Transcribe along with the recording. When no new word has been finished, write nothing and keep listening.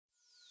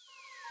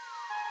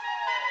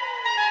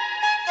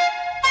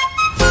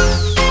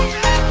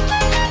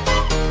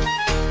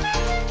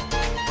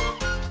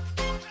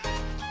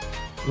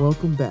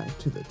Welcome back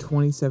to the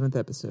 27th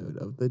episode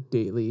of the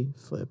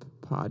DailyFlip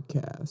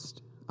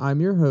podcast.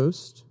 I'm your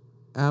host,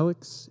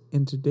 Alex,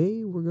 and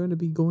today we're going to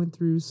be going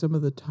through some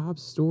of the top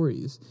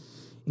stories,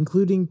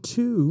 including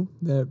two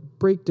that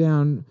break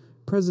down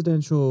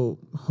presidential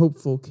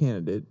hopeful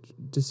candidate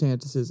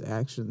DeSantis'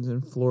 actions in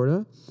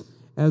Florida,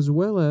 as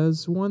well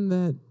as one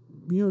that,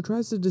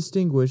 tries to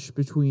distinguish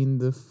between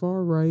the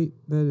far right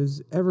that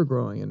is ever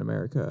growing in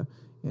America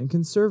and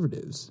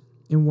conservatives,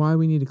 and why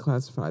we need to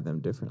classify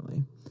them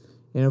differently.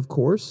 And of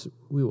course,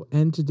 we will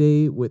end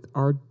today with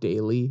our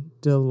Daily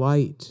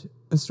Delight,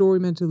 a story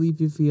meant to leave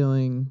you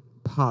feeling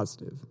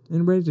positive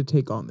and ready to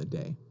take on the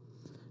day.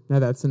 Now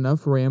that's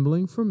enough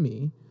rambling from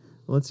me.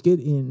 Let's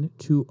get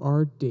into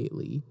our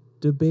daily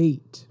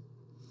debate.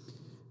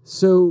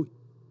 So,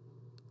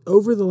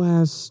 over the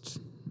last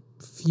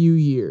few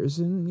years,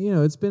 and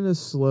it's been a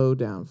slow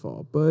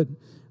downfall, but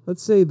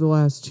let's say the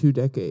last 2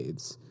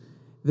 decades,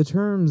 the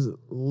terms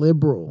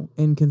liberal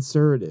and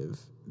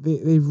conservative,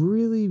 they've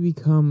really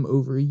become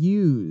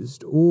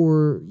overused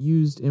or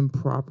used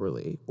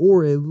improperly,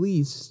 or at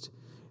least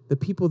the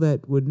people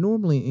that would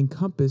normally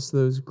encompass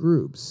those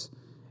groups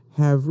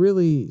have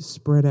really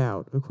spread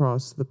out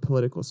across the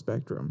political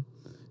spectrum.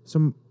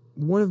 So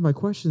one of my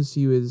questions to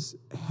you is,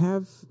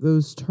 have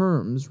those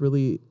terms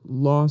really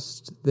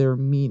lost their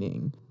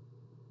meaning?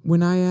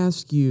 When I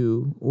ask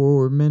you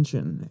or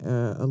mention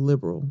a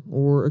liberal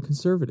or a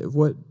conservative,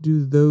 what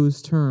do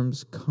those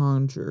terms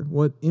conjure?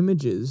 What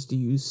images do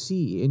you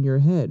see in your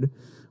head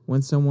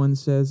when someone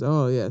says,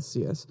 oh, yes,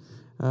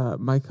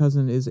 my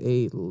cousin is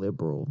a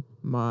liberal,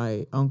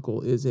 my uncle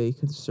is a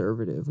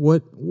conservative?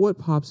 What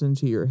pops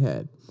into your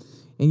head?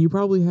 And you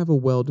probably have a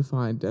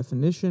well-defined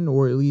definition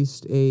or at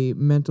least a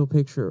mental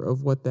picture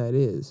of what that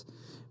is.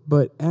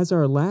 But as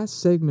our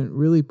last segment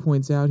really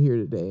points out here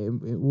today,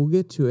 and we'll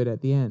get to it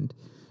at the end,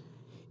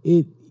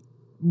 it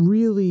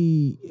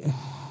really,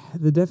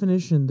 the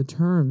definition, the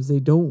terms, they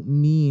don't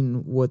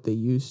mean what they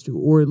used to,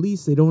 or at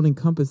least they don't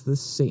encompass the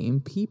same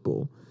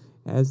people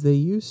as they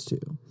used to.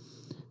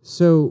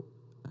 So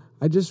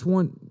I just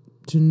want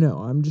to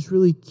know, I'm just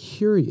really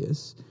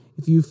curious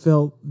if you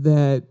felt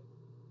that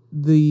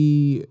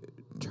the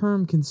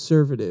term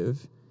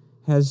conservative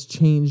has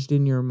changed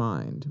in your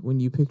mind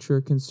when you picture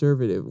a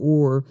conservative,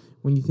 or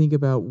when you think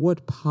about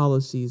what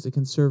policies a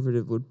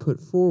conservative would put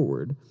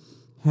forward.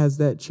 Has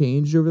that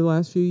changed over the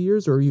last few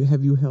years, or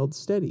have you held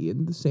steady?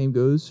 And the same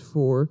goes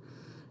for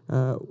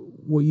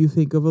what you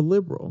think of a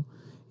liberal.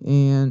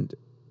 And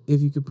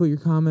if you could put your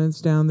comments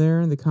down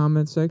there in the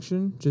comment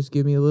section, just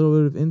give me a little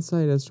bit of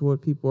insight as to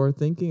what people are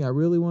thinking. I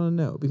really want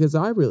to know, because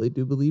I really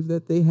do believe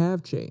that they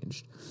have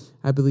changed.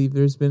 I believe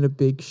there's been a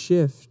big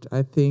shift.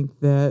 I think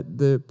that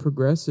the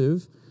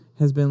progressive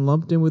has been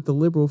lumped in with the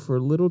liberal for a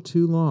little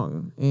too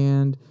long.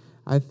 And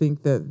I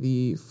think that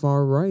the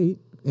far right,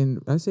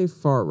 and I say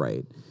far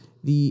right,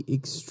 the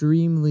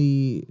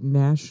extremely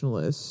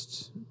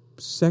nationalist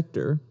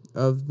sector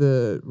of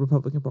the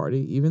Republican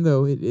Party, even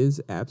though it is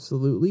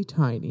absolutely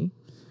tiny,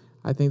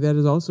 I think that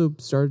has also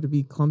started to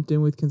be clumped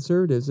in with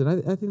conservatives. And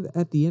I think that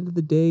at the end of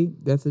the day,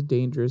 that's a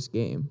dangerous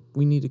game.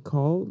 We need to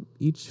call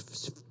each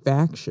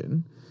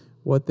faction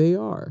what they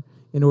are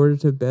in order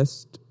to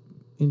best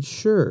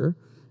ensure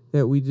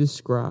that we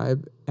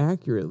describe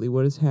accurately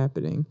what is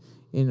happening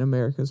in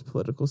America's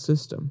political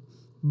system.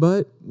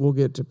 But we'll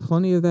get to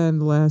plenty of that in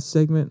the last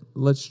segment.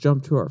 Let's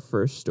jump to our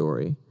first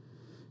story.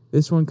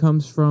 This one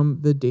comes from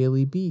the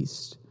Daily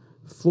Beast.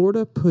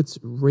 Florida puts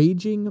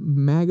raging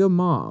MAGA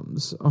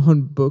moms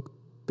on book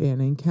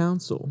banning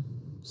council.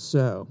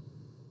 So,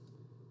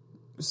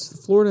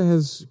 Florida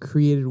has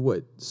created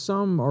what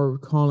some are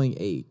calling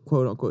a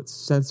quote-unquote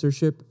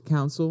censorship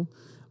council,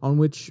 on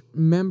which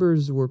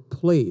members were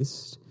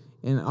placed,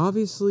 and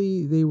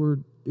obviously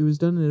it was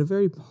done in a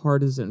very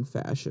partisan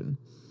fashion.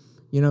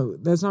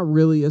 That's not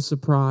really a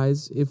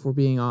surprise, if we're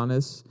being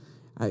honest.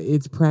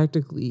 It's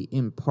practically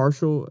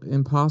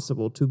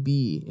impossible to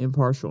be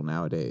impartial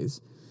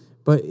nowadays.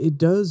 But it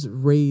does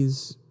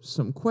raise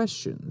some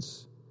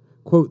questions.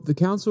 Quote, the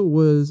council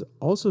was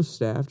also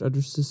staffed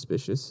under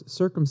suspicious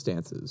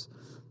circumstances,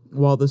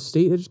 while the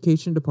state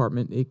education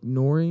department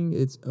ignoring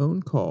its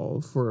own call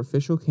for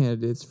official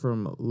candidates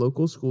from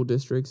local school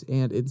districts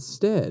and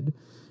instead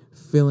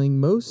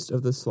filling most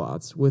of the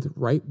slots with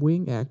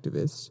right-wing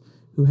activists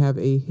who have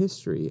a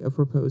history of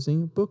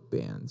proposing book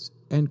bans,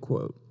 end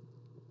quote.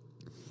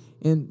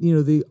 And,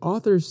 the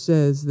author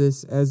says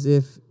this as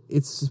if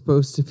it's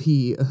supposed to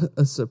be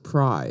a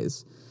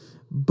surprise.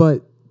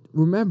 But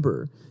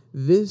remember,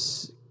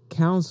 this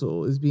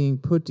council is being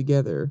put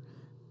together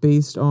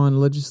based on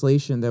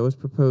legislation that was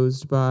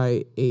proposed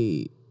by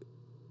a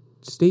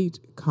state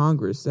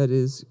Congress that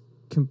is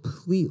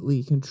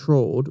completely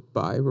controlled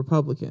by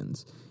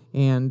Republicans.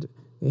 And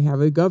they have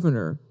a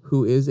governor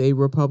who is a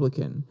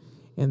Republican.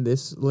 And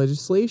this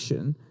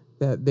legislation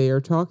that they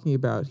are talking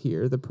about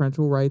here, the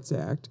Parental Rights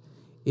Act,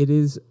 it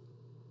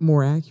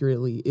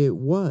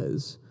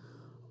was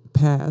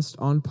passed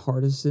on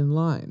partisan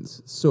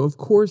lines. So, of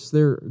course,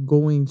 they're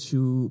going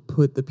to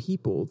put the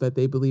people that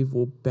they believe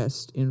will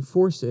best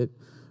enforce it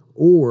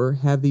or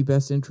have the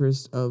best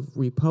interest of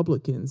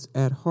Republicans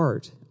at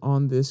heart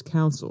on this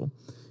council.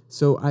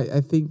 So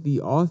I think the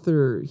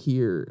author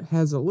here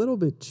has a little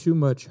bit too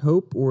much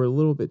hope or a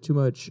little bit too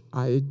much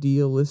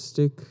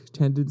idealistic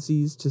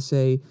tendencies to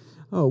say,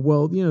 oh,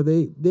 well,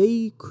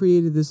 they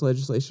created this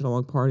legislation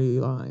along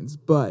party lines,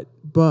 but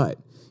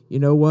you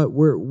know what?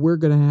 We're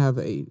going to have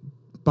a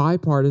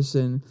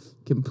bipartisan,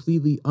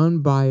 completely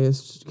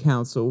unbiased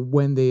council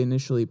when they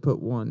initially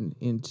put one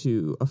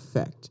into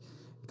effect.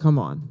 Come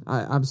on.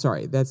 I'm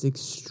sorry. That's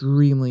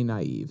extremely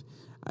naive.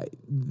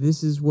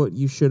 This is what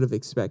you should have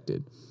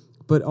expected.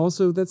 But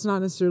also, that's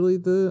not necessarily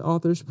the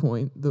author's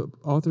point. The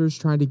author is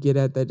trying to get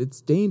at that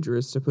it's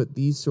dangerous to put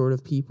these sort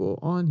of people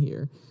on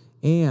here,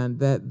 and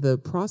that the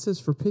process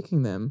for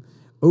picking them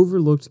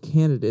overlooked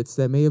candidates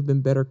that may have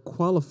been better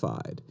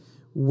qualified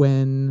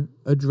when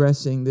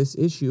addressing this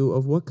issue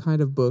of what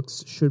kind of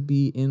books should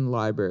be in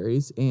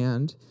libraries,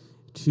 and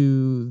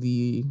to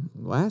the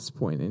last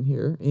point in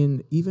here,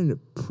 in even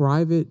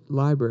private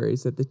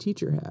libraries that the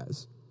teacher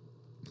has.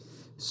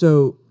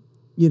 So,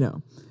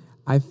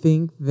 I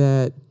think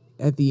that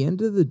at the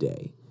end of the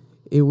day,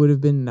 it would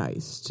have been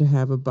nice to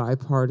have a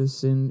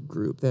bipartisan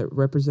group that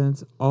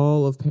represents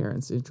all of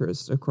parents'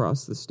 interests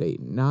across the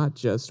state, not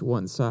just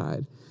one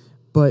side.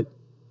 But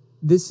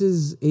this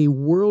is a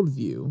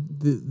worldview.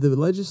 The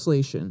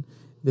legislation,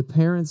 the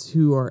parents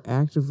who are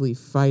actively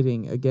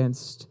fighting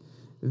against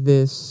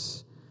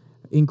this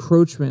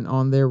encroachment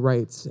on their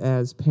rights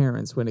as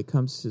parents when it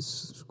comes to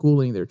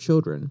schooling their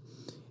children,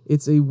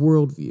 it's a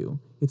worldview.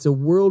 It's a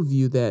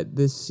worldview that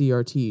this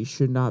CRT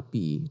should not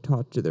be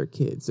taught to their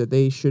kids, that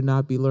they should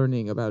not be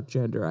learning about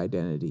gender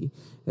identity,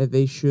 that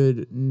they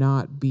should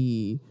not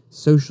be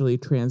socially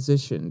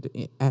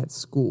transitioned at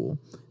school.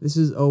 This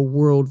is a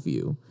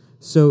worldview.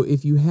 So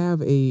if you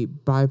have a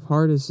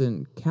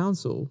bipartisan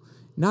council,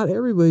 not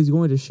everybody's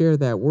going to share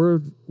that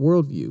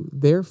worldview.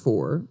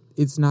 Therefore,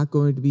 it's not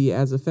going to be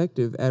as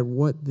effective at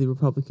what the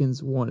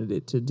Republicans wanted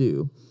it to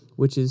do,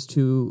 which is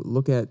to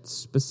look at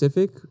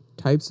specific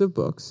types of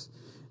books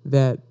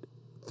that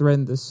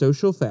threaten the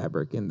social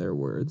fabric, in their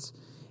words,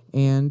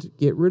 and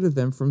get rid of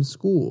them from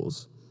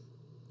schools.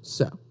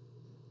 So,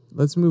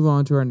 let's move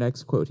on to our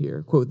next quote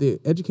here. Quote, the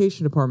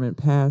Education Department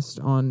passed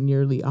on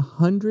nearly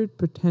 100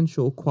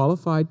 potential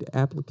qualified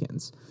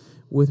applicants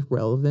with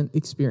relevant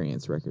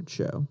experience, records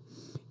show.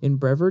 In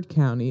Brevard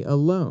County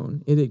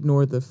alone, it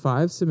ignored the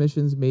 5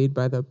 submissions made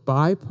by the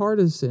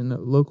bipartisan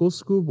local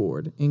school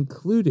board,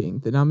 including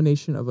the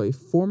nomination of a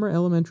former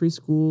elementary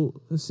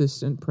school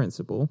assistant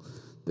principal,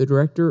 the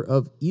director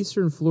of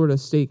Eastern Florida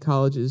State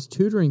College's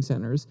tutoring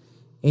centers,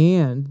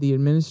 and the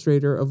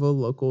administrator of a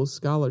local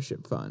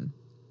scholarship fund.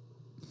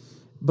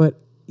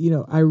 But,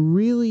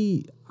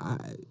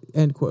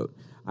 end quote,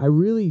 I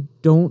really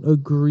don't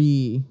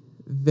agree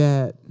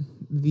that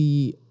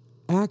the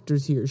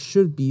actors here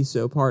should be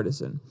so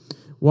partisan.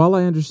 While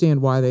I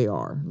understand why they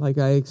are, like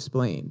I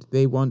explained,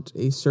 they want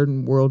a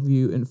certain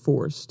worldview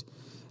enforced.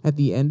 At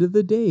the end of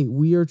the day,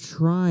 we are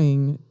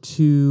trying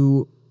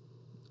to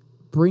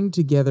bring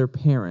together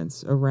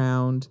parents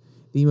around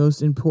the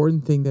most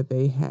important thing that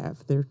they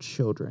have, their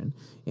children.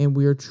 And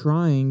we are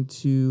trying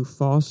to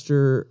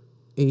foster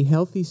a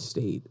healthy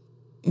state.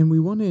 And we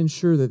want to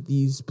ensure that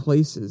these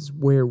places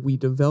where we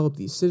develop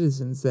these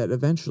citizens that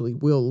eventually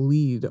will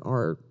lead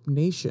our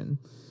nation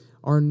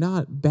are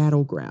not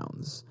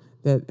battlegrounds.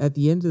 That at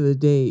the end of the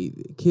day,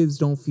 kids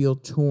don't feel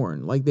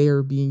torn, like they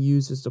are being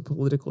used as a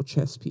political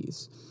chess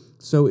piece.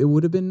 So it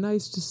would have been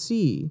nice to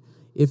see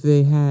if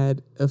they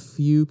had a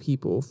few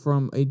people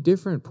from a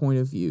different point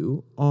of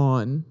view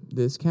on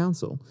this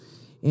council.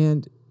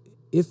 And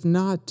if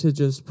not to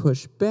just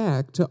push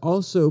back, to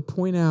also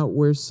point out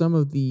where some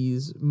of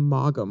these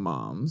MAGA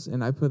moms,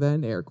 and I put that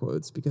in air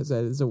quotes because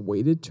that is a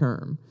weighted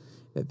term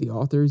that the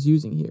author is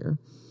using here,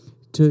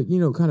 to,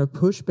 kind of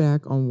push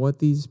back on what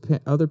these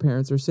other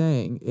parents are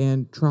saying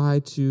and try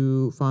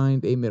to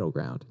find a middle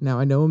ground. Now,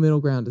 I know a middle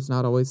ground is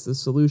not always the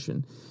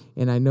solution,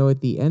 and I know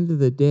at the end of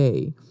the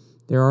day,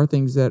 there are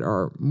things that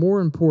are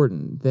more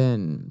important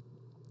than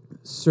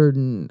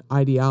certain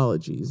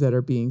ideologies that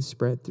are being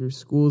spread through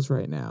schools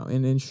right now,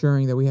 and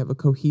ensuring that we have a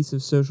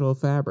cohesive social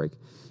fabric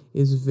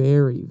is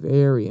very,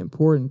 very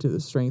important to the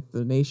strength of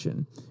the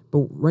nation.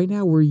 But right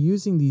now we're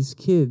using these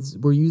kids,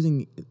 we're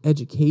using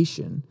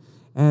education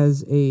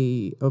as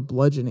a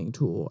bludgeoning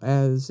tool,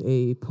 as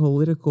a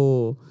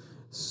political,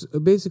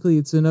 basically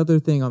it's another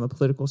thing on the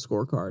political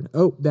scorecard.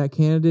 Oh, that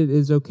candidate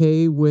is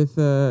okay with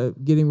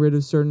getting rid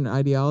of certain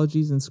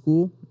ideologies in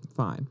school?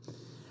 Fine.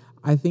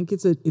 I think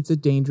it's a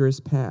dangerous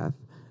path,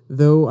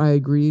 though I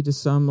agree to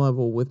some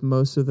level with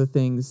most of the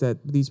things that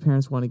these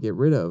parents want to get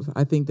rid of.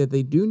 I think that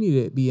they do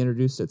need to be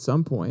introduced at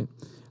some point.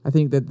 I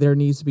think that there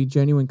needs to be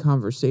genuine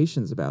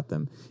conversations about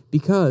them,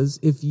 because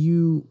if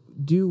you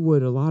do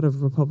what a lot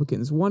of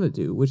Republicans want to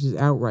do, which is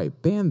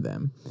outright ban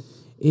them,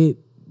 it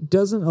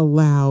doesn't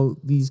allow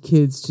these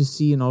kids to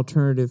see an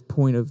alternative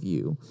point of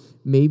view.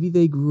 Maybe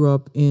they grew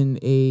up in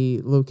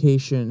a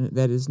location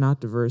that is not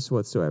diverse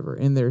whatsoever,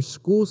 and their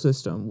school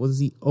system was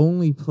the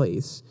only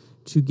place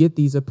to get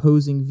these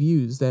opposing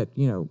views that,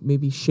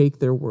 maybe shake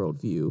their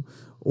worldview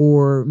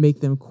or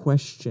make them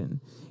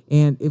question.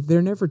 And if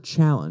they're never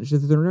challenged,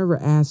 if they're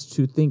never asked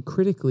to think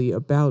critically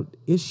about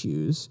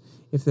issues,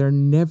 if they're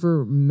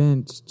never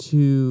meant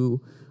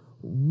to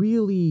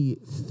really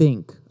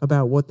think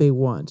about what they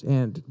want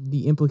and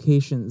the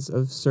implications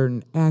of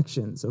certain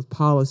actions, of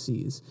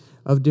policies,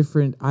 of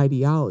different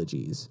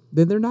ideologies,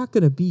 then they're not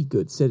going to be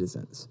good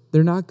citizens.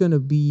 They're not going to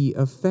be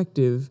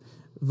effective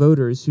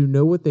voters who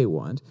know what they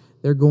want.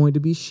 They're going to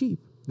be sheep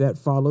that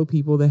follow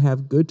people that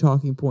have good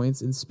talking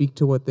points and speak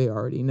to what they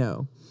already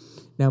know.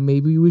 Now,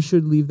 maybe we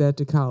should leave that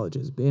to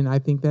colleges, and I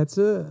think that's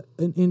an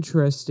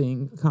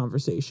interesting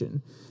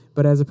conversation.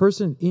 But as a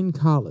person in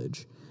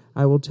college,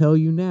 I will tell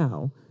you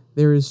now,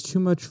 there is too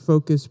much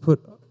focus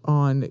put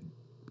on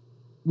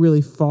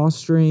really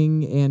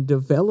fostering and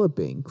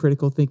developing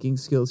critical thinking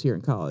skills here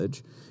in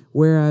college,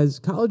 whereas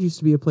college used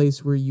to be a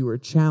place where you were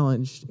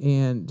challenged.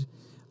 And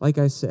like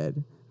I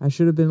said, I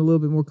should have been a little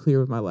bit more clear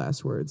with my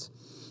last words.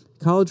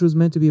 College was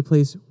meant to be a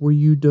place where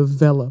you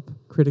develop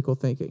critical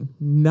thinking,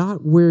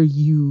 not where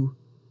you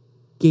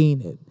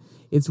gain it.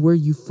 It's where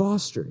you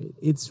foster it.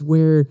 It's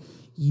where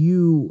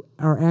you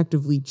are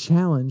actively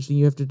challenged and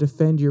you have to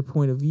defend your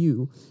point of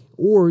view,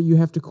 or you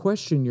have to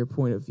question your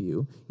point of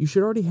view. You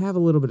should already have a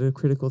little bit of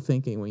critical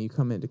thinking when you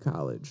come into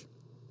college.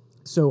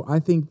 So I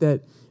think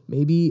that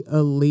maybe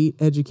a late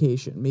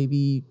education,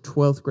 maybe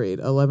 12th grade,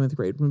 11th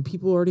grade, when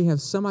people already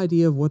have some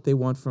idea of what they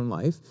want from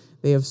life,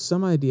 they have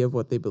some idea of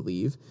what they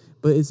believe,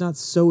 but it's not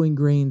so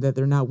ingrained that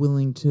they're not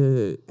willing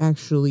to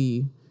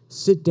actually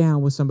sit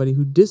down with somebody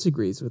who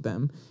disagrees with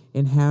them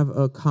and have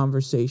a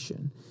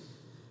conversation.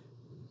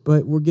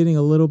 But we're getting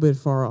a little bit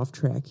far off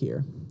track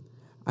here.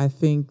 I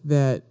think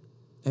that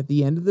at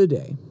the end of the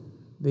day,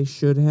 they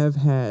should have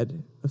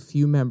had a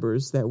few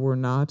members that were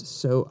not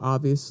so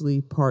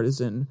obviously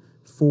partisan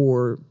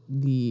for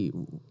the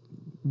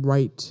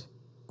right,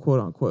 quote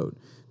unquote.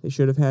 They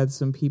should have had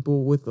some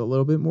people with a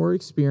little bit more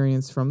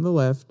experience from the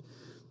left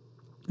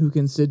who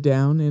can sit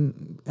down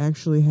and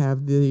actually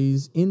have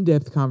these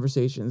in-depth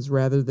conversations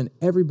rather than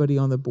everybody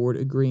on the board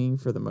agreeing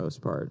for the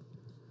most part.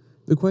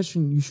 The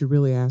question you should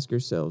really ask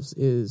yourselves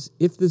is,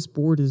 if this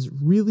board is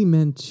really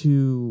meant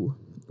to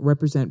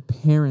represent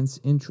parents'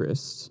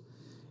 interests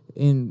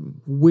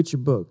in which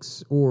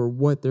books or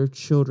what their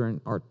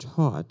children are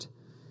taught,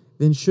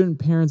 then shouldn't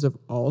parents of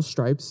all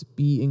stripes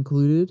be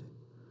included?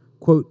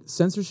 Quote,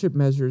 censorship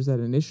measures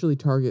that initially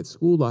target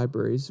school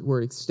libraries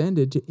were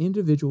extended to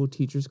individual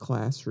teachers'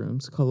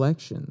 classrooms'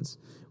 collections,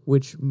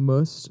 which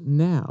must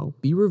now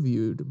be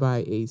reviewed by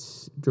a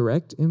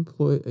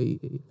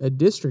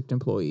district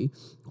employee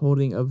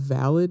holding a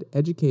valid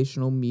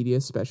educational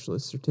media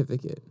specialist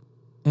certificate,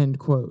 end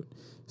quote.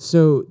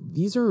 So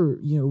these are,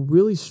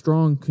 really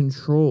strong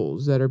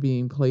controls that are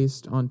being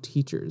placed on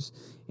teachers.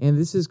 And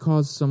this has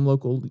caused some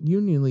local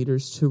union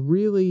leaders to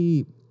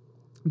really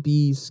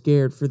be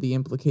scared for the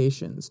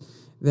implications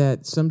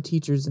that some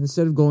teachers,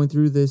 instead of going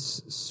through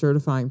this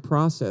certifying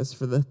process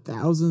for the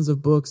thousands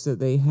of books that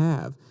they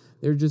have,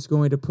 they're just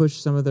going to push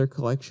some of their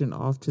collection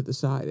off to the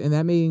side. And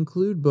that may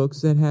include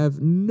books that have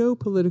no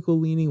political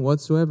leaning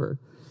whatsoever.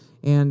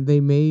 And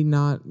they may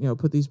not,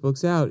 put these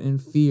books out in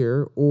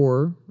fear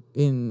or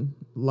in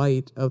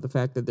light of the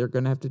fact that they're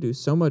going to have to do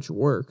so much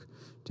work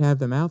to have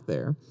them out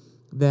there,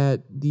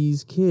 that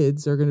these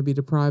kids are going to be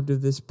deprived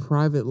of this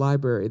private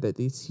library that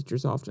these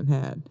teachers often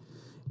had.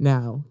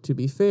 Now, to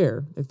be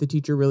fair, if the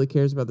teacher really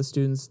cares about the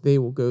students, they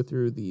will go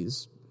through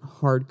these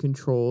hard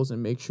controls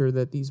and make sure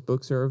that these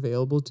books are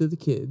available to the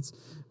kids.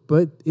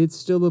 But it's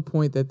still a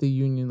point that the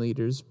union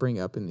leaders bring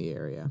up in the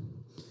area.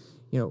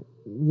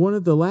 One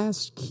of the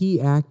last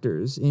key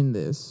actors in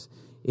this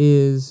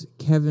is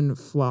Kevin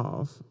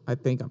Flaw. I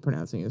think I'm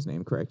pronouncing his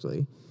name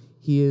correctly.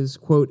 He is,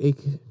 quote, a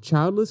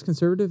childless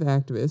conservative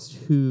activist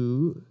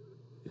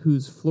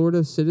whose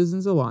Florida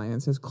Citizens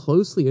Alliance has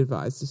closely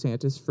advised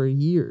DeSantis for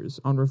years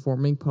on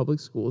reforming public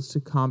schools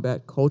to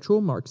combat cultural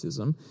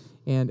Marxism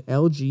and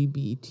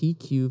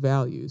LGBTQ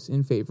values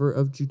in favor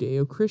of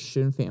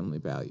Judeo-Christian family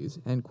values,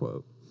 end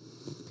quote.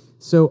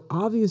 So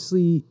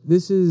obviously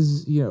this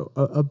is,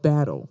 a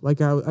battle.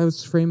 Like I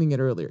was framing it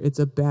earlier. It's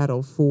a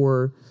battle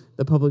for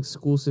the public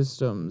school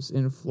systems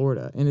in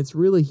Florida, and it's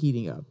really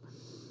heating up.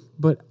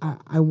 But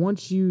I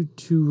want you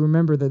to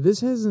remember that this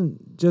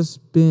hasn't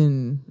just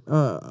been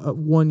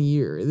 1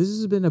 year. This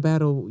has been a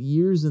battle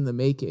years in the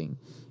making.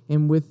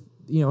 And with,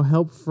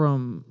 help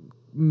from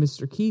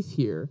Mr. Keith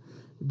here,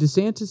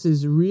 DeSantis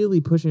is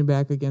really pushing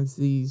back against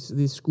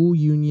these school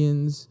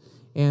unions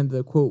and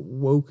the, quote,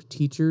 woke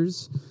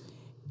teachers.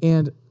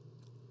 And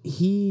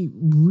he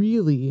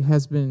really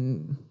has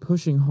been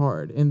pushing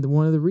hard. And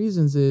one of the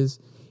reasons is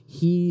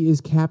he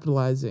is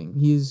capitalizing.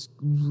 He is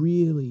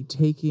really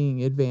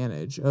taking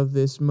advantage of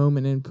this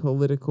moment in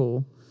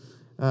political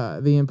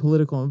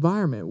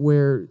environment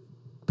where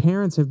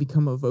parents have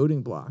become a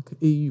voting bloc.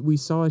 We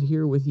saw it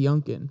here with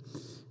Youngkin.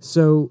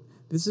 So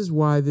This is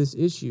why this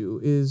issue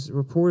is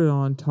reported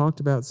on, talked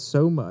about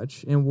so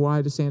much, and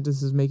why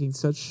DeSantis is making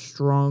such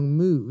strong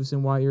moves,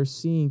 and why you're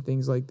seeing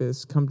things like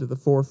this come to the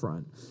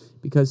forefront.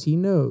 Because he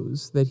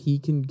knows that he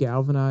can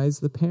galvanize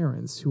the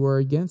parents who are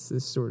against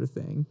this sort of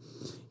thing.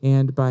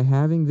 And by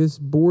having this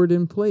board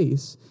in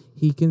place,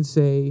 he can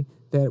say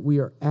that we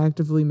are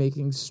actively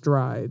making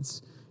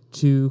strides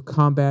to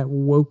combat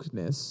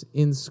wokeness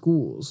in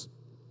schools.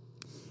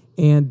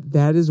 And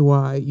that is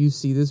why you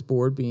see this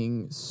board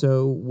being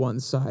so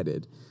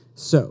one-sided.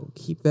 So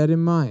keep that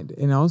in mind.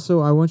 And also,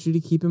 I want you to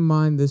keep in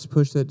mind this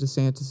push that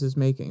DeSantis is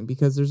making,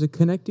 because there's a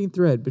connecting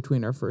thread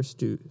between our first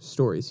two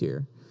stories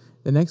here.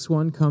 The next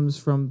one comes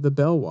from the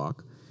Bell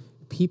Walk.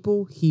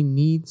 People he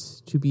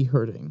needs to be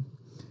hurting.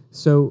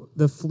 So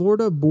the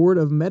Florida Board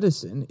of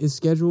Medicine is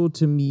scheduled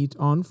to meet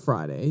on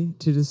Friday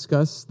to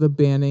discuss the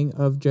banning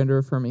of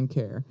gender-affirming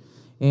care.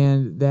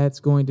 And that's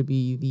going to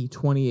be the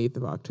 28th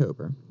of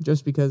October,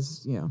 just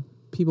because,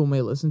 people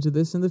may listen to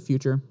this in the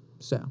future.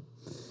 So,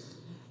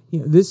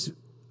 this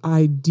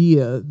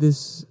idea,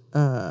 this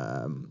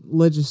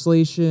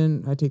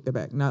legislation, I take that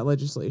back, not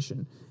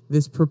legislation,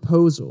 this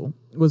proposal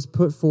was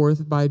put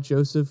forth by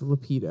Joseph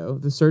Lupito,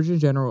 the Surgeon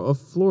General of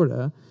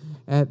Florida,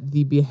 at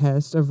the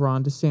behest of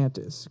Ron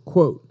DeSantis.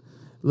 Quote,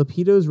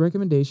 Lupito's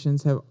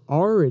recommendations have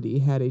already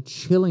had a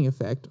chilling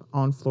effect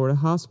on Florida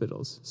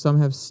hospitals. Some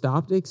have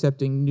stopped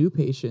accepting new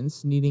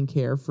patients needing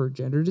care for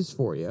gender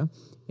dysphoria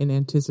in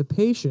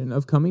anticipation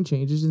of coming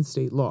changes in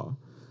state law.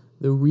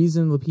 The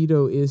reason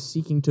Lupito is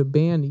seeking to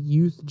ban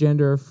youth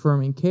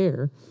gender-affirming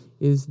care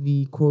is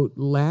the, quote,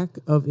 lack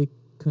of a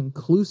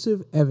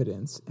conclusive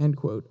evidence, end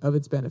quote, of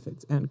its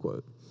benefits, end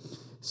quote.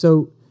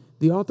 So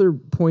the author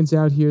points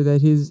out here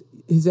that his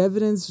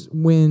evidence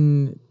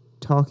when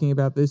talking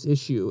about this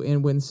issue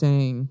and when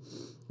saying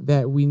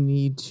that we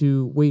need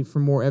to wait for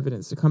more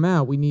evidence to come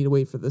out, we need to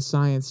wait for the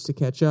science to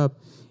catch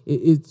up,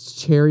 it's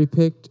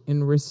cherry-picked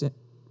and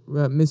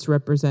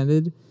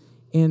misrepresented.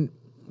 And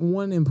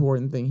one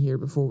important thing here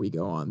before we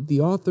go on,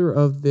 the author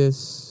of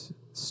this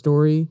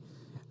story,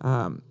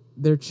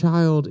 their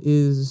child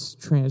is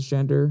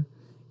transgender,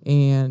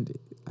 and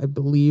I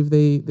believe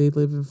they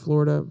live in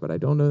Florida, but I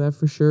don't know that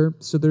for sure.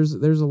 So there's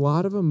a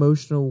lot of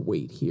emotional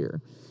weight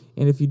here.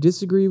 And if you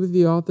disagree with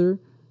the author,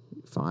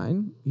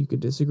 fine, you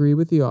could disagree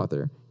with the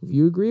author. If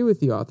you agree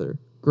with the author,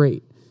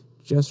 great.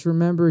 Just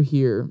remember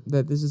here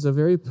that this is a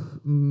very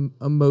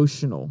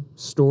emotional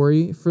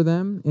story for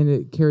them, and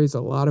it carries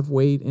a lot of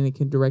weight, and it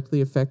can directly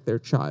affect their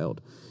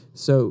child.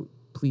 So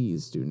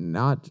please do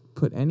not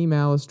put any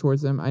malice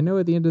towards them. I know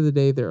at the end of the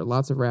day, there are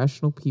lots of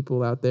rational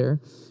people out there,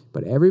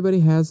 but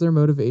everybody has their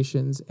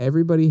motivations.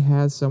 Everybody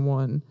has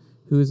someone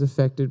who is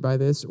affected by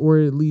this, or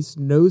at least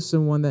knows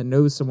someone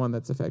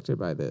that's affected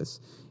by this.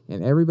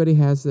 And everybody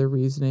has their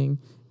reasoning,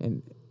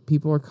 and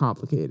people are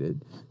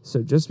complicated.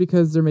 So just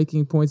because they're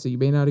making points that you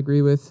may not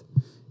agree with,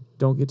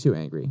 don't get too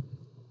angry.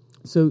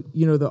 So,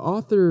 the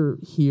author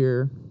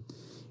here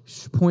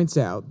points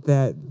out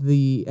that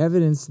the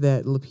evidence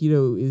that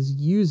Lupito is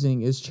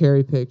using is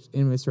cherry-picked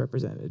and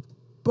misrepresented.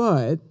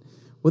 But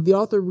what the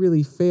author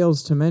really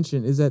fails to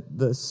mention is that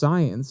the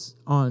science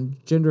on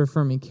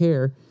gender-affirming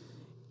care,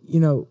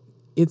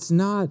 it's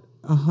not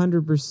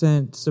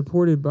 100%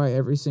 supported by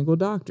every single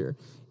doctor.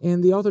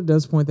 And the author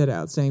does point that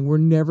out, saying we're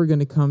never going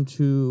to come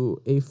to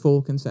a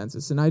full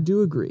consensus. And I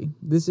do agree.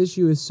 This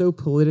issue is so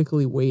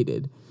politically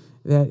weighted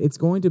that it's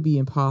going to be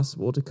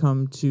impossible to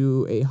come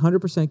to a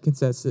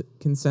 100%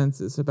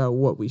 consensus about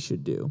what we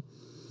should do.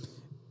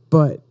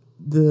 But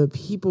the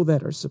people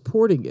that are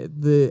supporting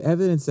it, the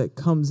evidence that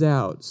comes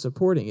out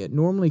supporting it,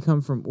 normally come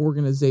from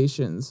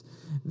organizations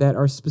that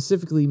are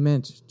specifically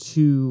meant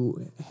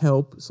to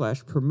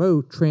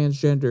help/promote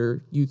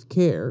transgender youth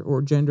care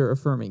or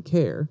gender-affirming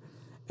care,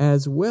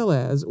 as well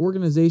as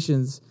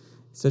organizations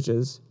such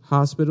as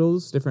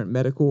hospitals, different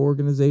medical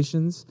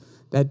organizations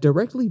that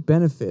directly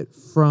benefit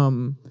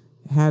from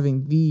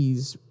having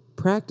these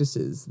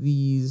practices,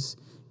 these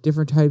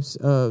different types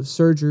of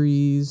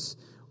surgeries,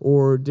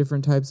 or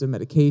different types of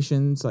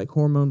medications like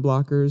hormone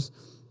blockers.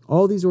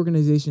 All these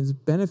organizations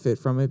benefit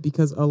from it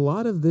because a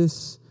lot of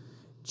this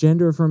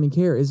gender-affirming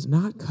care is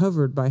not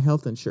covered by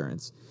health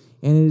insurance.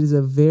 And it is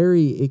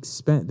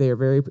they are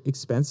very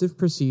expensive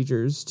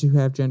procedures to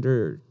have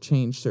gender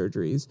change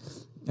surgeries,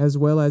 as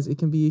well as it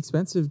can be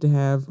expensive to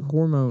have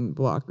hormone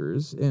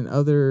blockers and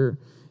other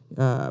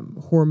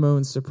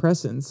hormone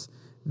suppressants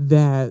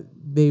that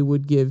they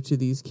would give to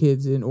these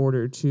kids in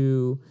order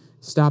to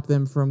stop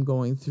them from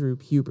going through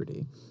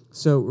puberty.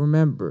 So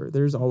remember,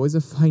 there's always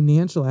a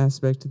financial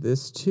aspect to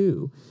this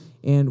too.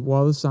 And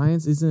while the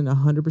science isn't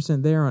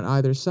 100% there on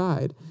either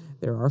side,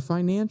 there are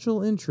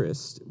financial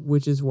interests,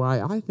 which is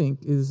why I think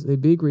is a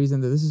big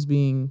reason that this is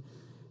being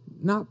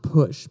not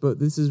pushed, but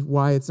this is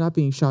why it's not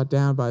being shot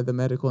down by the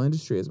medical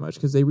industry as much,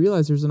 because they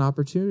realize there's an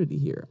opportunity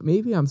here.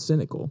 Maybe I'm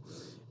cynical.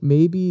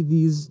 Maybe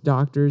these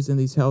doctors and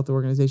these health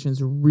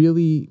organizations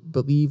really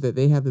believe that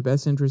they have the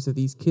best interests of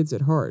these kids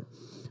at heart.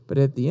 But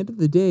at the end of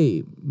the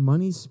day,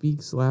 money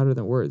speaks louder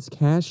than words.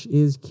 Cash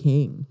is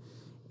king.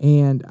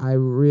 And I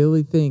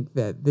really think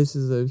that this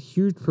is a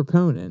huge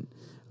proponent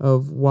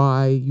of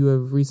why you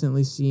have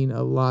recently seen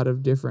a lot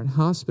of different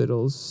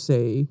hospitals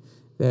say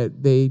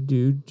that they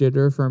do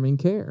gender-affirming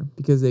care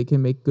because they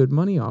can make good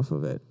money off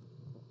of it.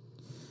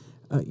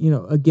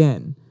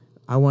 Again,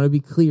 I want to be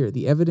clear.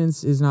 The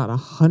evidence is not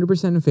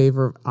 100% in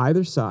favor of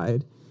either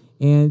side.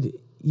 And,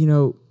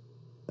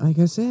 like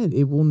I said,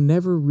 it will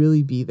never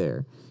really be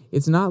there.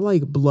 It's not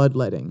like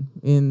bloodletting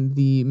in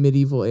the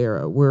medieval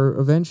era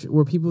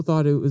where people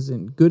thought it was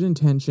in good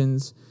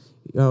intentions.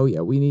 Oh,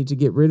 yeah, we need to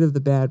get rid of the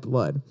bad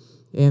blood.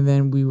 And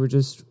then we were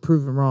just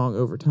proven wrong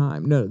over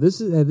time. No, at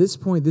this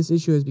point, this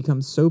issue has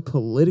become so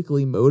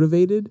politically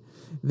motivated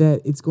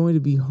that it's going to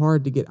be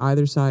hard to get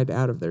either side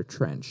out of their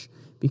trench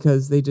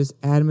because they just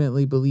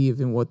adamantly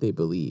believe in what they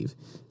believe.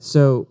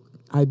 So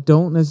I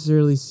don't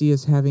necessarily see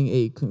us having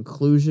a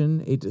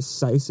conclusion, a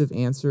decisive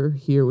answer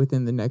here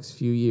within the next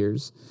few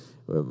years,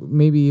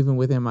 maybe even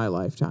within my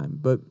lifetime.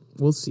 But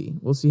we'll see.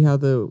 We'll see how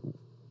the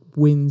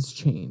winds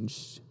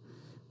changed.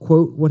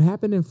 Quote, what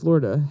happened in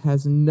Florida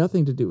has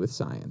nothing to do with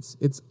science.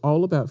 It's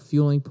all about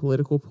fueling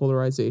political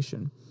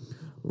polarization.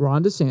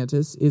 Ron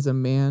DeSantis is a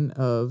man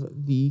of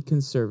the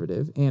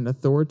conservative and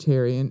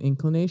authoritarian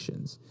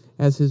inclinations.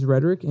 As his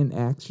rhetoric and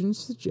actions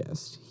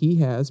suggest, he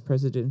has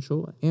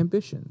presidential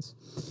ambitions.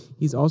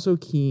 He's also a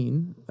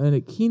keen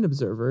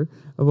observer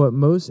of what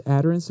most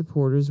Adderant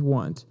supporters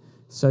want,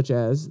 such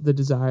as the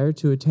desire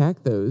to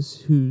attack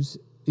those whose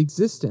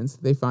existence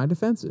they find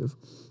offensive,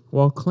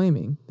 while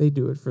claiming they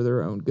do it for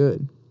their own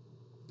good.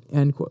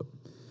 End quote.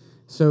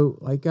 So,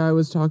 like I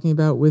was talking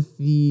about with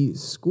the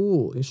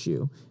school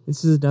issue,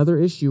 this is another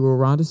issue where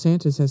Ron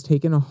DeSantis has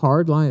taken a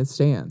hard line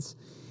stance,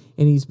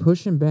 and he's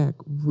pushing back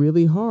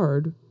really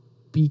hard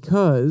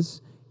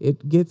because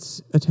it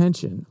gets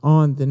attention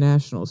on the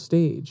national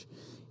stage.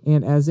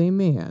 And as a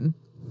man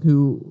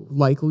who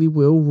likely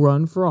will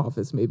run for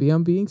office, maybe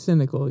I'm being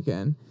cynical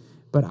again,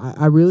 but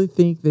I really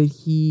think that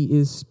he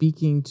is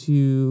speaking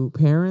to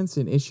parents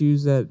and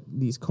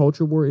these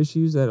culture war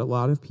issues that a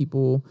lot of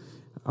people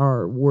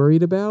are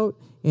worried about,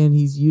 and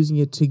he's using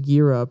it to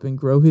gear up and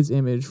grow his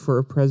image for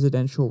a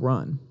presidential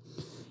run.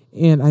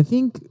 And I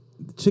think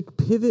to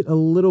pivot a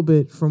little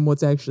bit from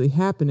what's actually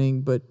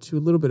happening, but to a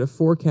little bit of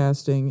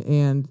forecasting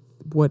and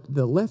what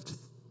the left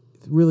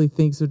really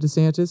thinks of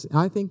DeSantis,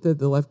 I think that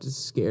the left is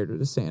scared of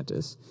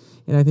DeSantis.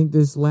 And I think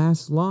this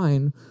last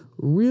line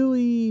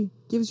really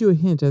gives you a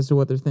hint as to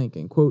what they're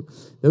thinking. Quote,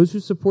 those who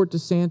support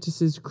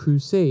DeSantis's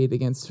crusade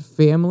against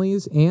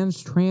families and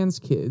trans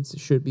kids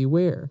should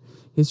beware.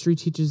 History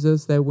teaches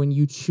us that when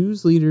you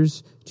choose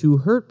leaders to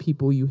hurt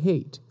people you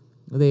hate,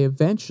 they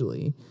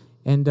eventually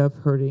end up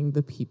hurting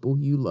the people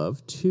you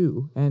love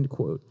too, end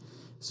quote.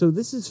 So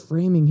this is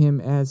framing him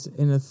as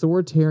an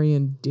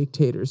authoritarian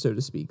dictator, so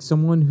to speak,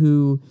 someone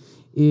who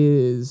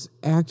is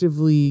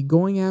actively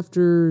going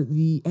after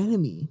the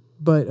enemy,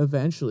 but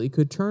eventually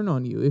could turn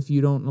on you if you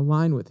don't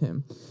align with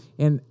him.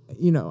 And,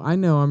 I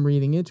know I'm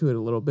reading into it a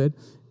little bit,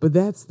 but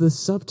that's the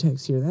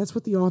subtext here. That's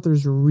what the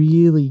author's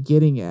really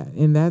getting at.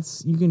 And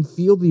you can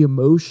feel the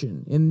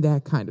emotion in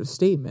that kind of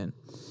statement.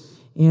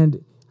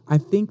 And I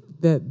think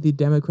that the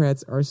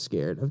Democrats are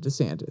scared of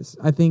DeSantis.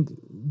 I think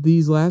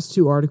these last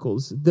two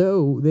articles,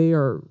 though they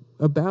are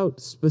about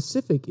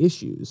specific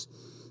issues,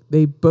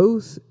 they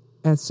both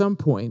at some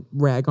point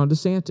rag on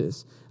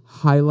DeSantis,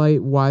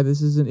 highlight why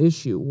this is an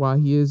issue, why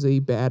he is a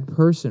bad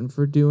person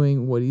for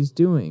doing what he's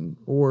doing,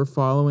 or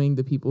following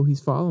the people he's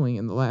following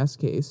in the last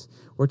case,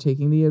 or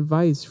taking the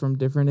advice from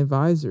different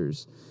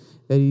advisors,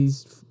 that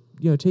he's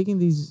taking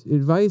these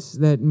advice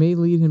that may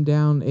lead him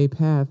down a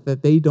path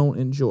that they don't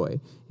enjoy,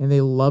 and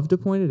they love to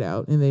point it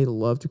out, and they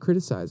love to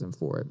criticize him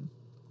for it.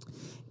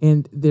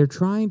 And they're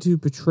trying to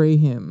portray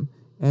him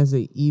as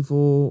a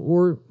evil,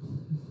 or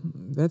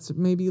that's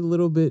maybe a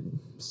little bit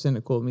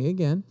cynical of me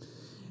again.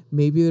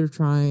 Maybe they're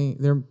trying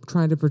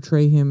to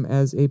portray him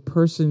as a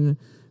person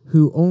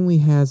who only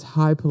has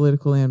high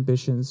political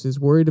ambitions, is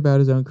worried about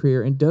his own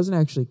career, and doesn't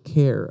actually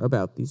care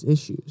about these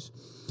issues.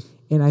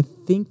 And I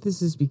think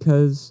this is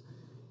because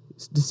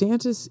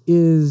DeSantis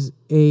is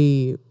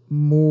a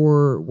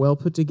more well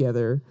put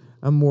together,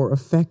 a more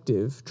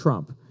effective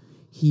Trump.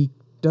 He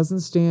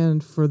doesn't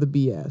stand for the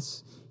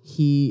BS.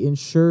 He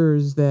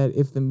ensures that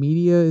if the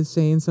media is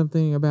saying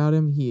something about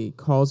him, he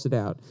calls it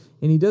out.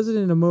 And he does it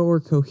in a more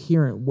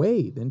coherent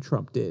way than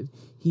Trump did.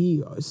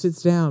 He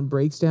sits down,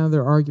 breaks down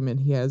their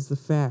argument. He has the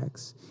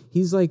facts.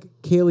 He's like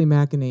Kayleigh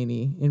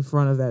McEnany in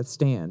front of that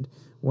stand.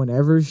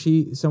 Whenever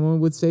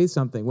someone would say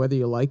something, whether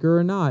you like her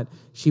or not,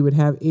 she would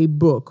have a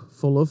book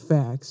full of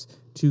facts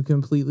to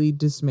completely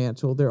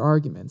dismantle their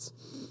arguments.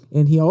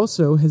 And he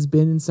also has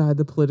been inside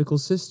the political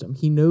system.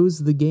 He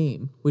knows the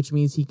game, which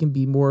means he can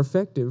be more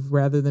effective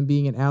rather than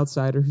being an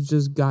outsider who's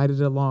just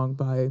guided along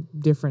by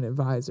different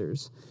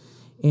advisors.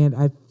 And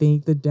I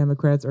think the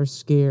Democrats are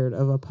scared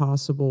of a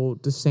possible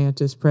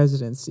DeSantis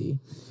presidency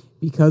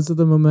because of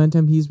the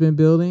momentum he's been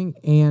building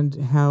and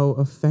how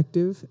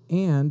effective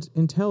and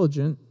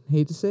intelligent,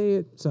 hate to say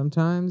it,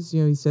 sometimes,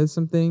 he says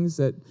some things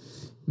that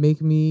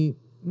make me,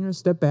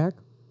 step back.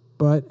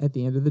 But at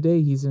the end of the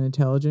day, he's an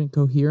intelligent,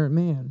 coherent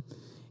man,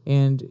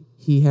 and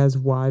he has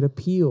wide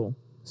appeal.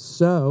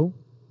 So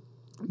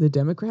the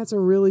Democrats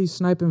are really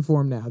sniping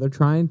for him now. They're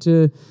trying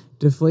to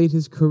deflate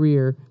his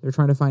career. They're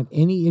trying to find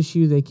any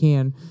issue they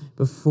can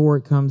before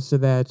it comes to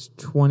that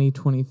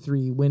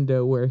 2023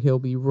 window where he'll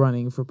be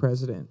running for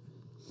president.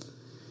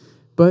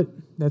 But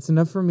that's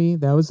enough for me.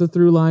 That was the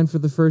through line for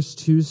the first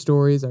two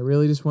stories. I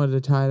really just wanted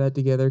to tie that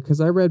together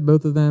because I read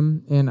both of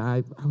them, and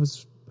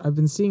I've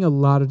been seeing a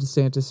lot of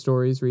DeSantis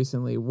stories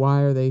recently.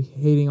 Why are they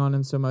hating on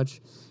him so much?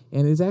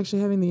 And it's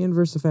actually having the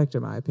inverse effect,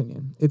 in my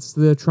opinion. It's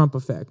the Trump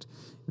effect.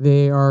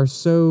 They are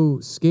so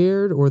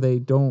scared, or they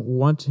don't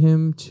want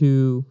him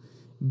to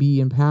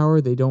be in power.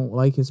 They don't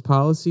like his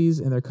policies,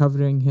 and they're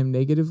covering him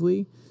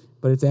negatively.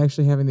 But it's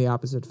actually having the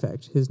opposite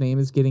effect. His name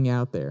is getting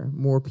out there.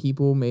 More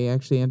people may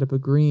actually end up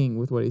agreeing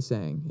with what he's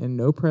saying. And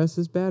no press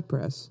is bad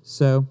press.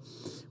 So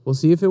we'll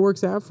see if it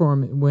works out for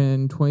him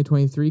when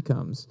 2023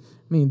 comes.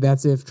 I mean,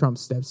 that's if Trump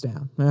steps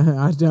down.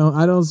 I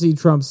don't see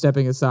Trump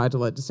stepping aside to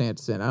let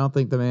DeSantis in. I don't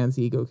think the man's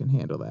ego can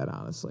handle that,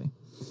 honestly.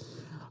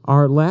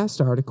 Our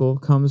last article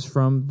comes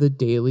from the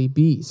Daily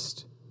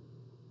Beast.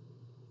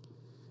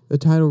 The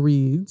title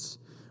reads,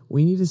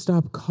 "We need to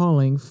stop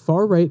calling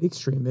far-right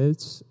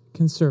extremists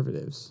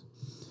conservatives."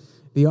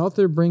 The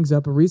author brings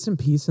up a recent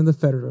piece in the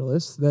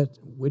Federalist,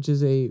 which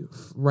is a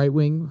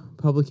right-wing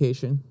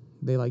publication,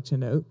 they like to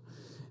note,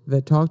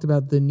 that talked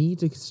about the need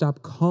to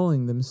stop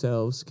calling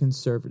themselves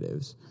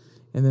conservatives,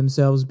 and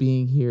themselves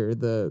being here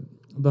the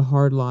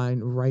hardline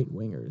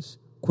right-wingers.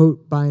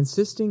 Quote, "By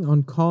insisting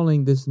on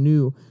calling this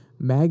new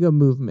MAGA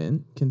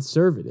movement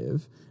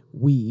conservative,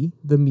 we,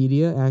 the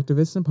media,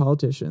 activists, and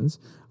politicians,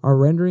 are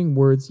rendering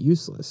words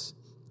useless.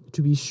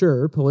 To be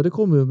sure,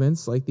 political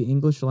movements, like the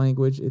English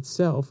language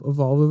itself,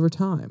 evolve over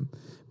time,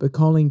 but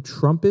calling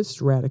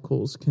Trumpist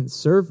radicals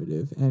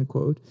conservative," end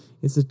quote,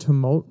 is a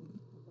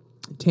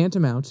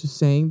tantamount to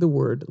saying the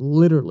word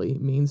literally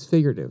means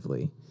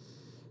figuratively.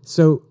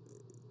 So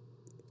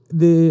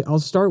I'll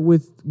start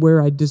with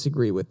where I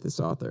disagree with this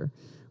author,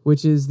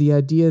 which is the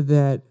idea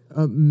that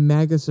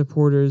MAGA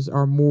supporters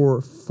are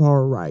more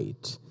far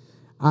right.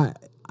 I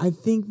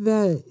think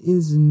that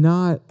is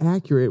not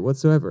accurate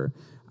whatsoever.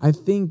 I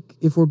think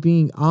if we're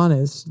being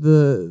honest,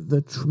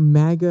 the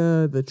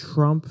MAGA, the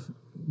Trump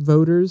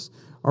voters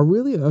are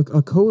really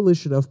a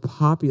coalition of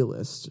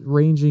populists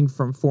ranging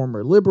from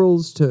former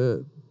liberals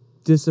to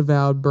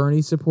disavowed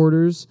Bernie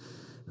supporters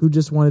who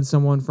just wanted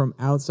someone from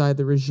outside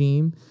the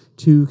regime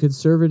to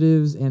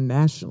conservatives and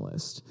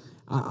nationalists.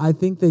 I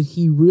think that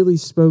he really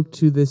spoke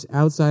to this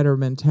outsider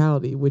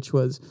mentality, which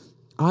was,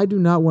 I do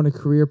not want a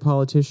career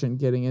politician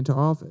getting into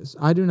office.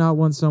 I do not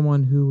want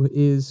someone who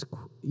is,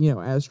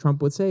 as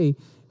Trump would say,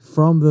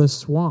 from the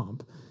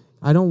swamp.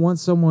 I don't want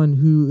someone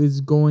who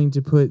is going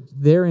to put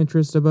their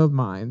interest above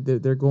mine.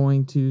 They're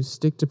going to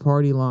stick to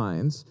party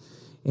lines.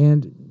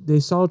 And they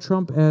saw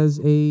Trump as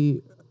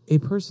a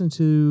person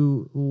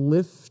to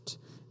lift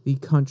the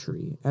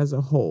country as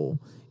a whole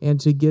and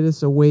to get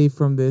us away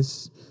from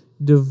this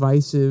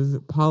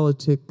divisive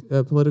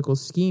political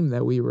scheme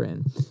that we were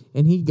in.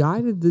 And he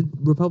guided the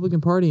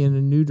Republican Party in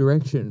a new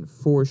direction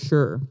for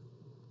sure.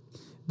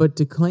 But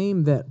to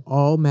claim that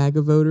all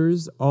MAGA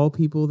voters, all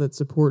people that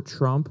support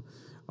Trump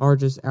are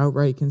just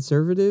outright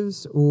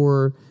conservatives,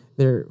 or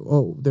they're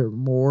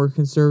more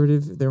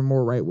conservative, they're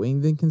more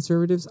right-wing than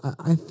conservatives,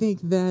 I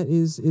think that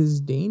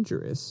is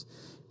dangerous.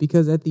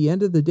 Because at the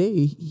end of the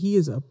day, he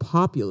is a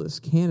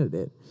populist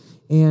candidate.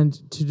 And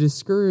to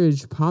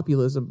discourage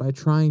populism by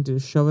trying to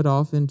shove it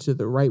off into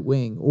the right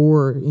wing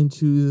or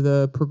into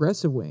the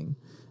progressive wing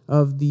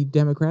of the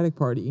Democratic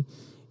Party,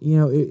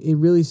 it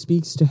really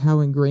speaks to how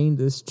ingrained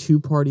this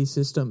two-party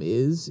system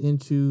is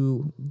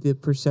into the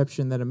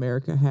perception that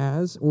America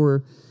has,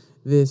 or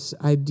this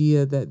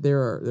idea that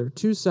there are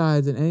two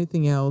sides and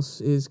anything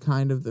else is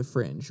kind of the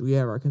fringe. We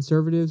have our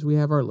conservatives, we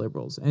have our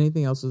liberals.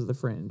 Anything else is the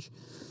fringe.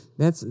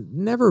 That's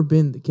never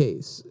been the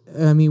case.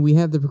 I mean, we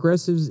had the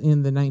progressives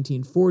in the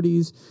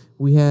 1940s.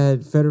 We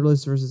had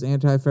Federalists versus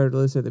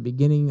Anti-Federalists at the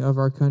beginning of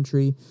our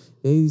country.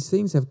 These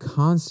things have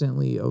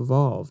constantly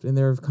evolved, and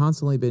there have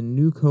constantly been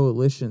new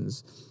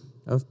coalitions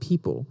of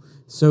people.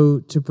 So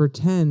to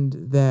pretend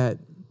that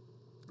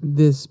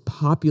this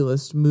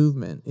populist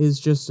movement is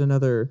just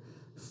another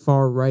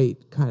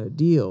far-right kind of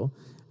deal,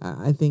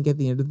 I think at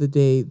the end of the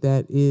day,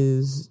 that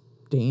is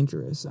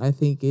dangerous. I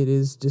think it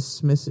is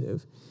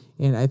dismissive.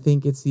 And I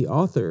think it's the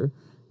author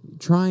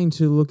trying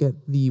to look at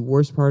the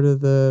worst part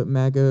of the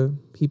MAGA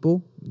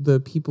people, the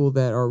people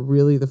that are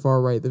really the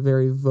far right, the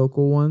very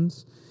vocal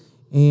ones,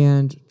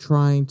 and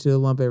trying to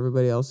lump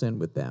everybody else in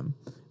with them.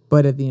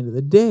 But at the end of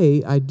the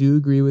day, I do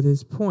agree with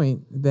his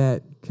point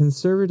that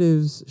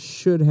conservatives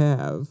should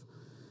have,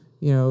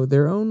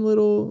 their own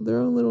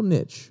little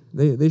niche.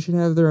 They should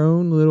have their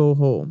own little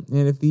hole.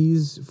 And if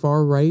these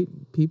far right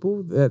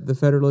people that the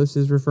Federalist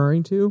is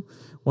referring to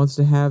wants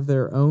to have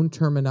their own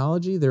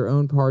terminology, their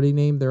own party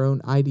name, their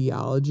own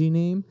ideology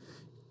name,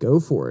 go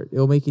for it.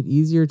 It'll make it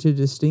easier to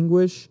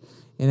distinguish,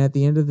 And at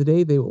the end of the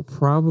day, they will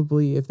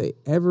probably, if they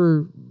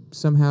ever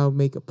somehow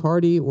make a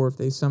party or if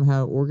they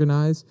somehow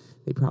organize,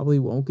 they probably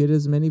won't get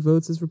as many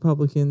votes as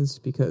Republicans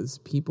because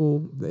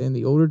people in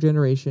the older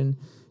generation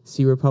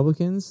see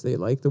Republicans, they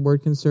like the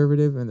word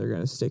conservative, and they're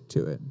going to stick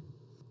to it.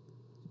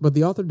 But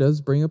the author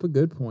does bring up a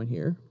good point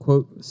here.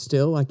 Quote,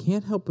 "Still, I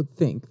can't help but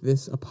think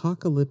this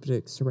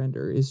apocalyptic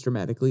surrender is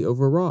dramatically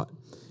overwrought.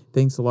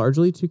 Thanks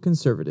largely to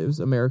conservatives,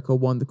 America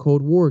won the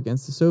Cold War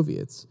against the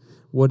Soviets.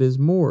 What is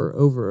more,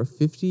 over a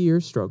 50-year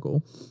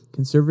struggle,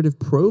 conservative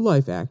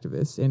pro-life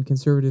activists and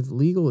conservative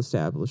legal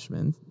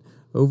establishment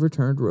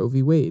overturned Roe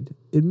v. Wade,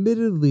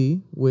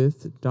 admittedly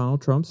with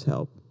Donald Trump's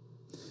help.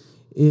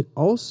 It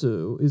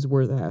also is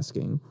worth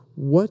asking,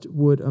 what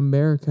would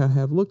America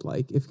have looked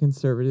like if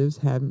conservatives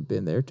hadn't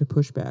been there to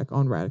push back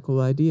on radical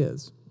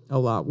ideas? A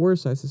lot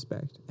worse, I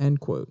suspect."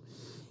 End quote.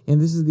 And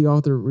this is the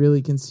author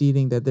really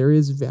conceding that there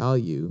is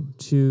value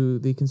to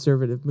the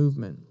conservative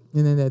movement,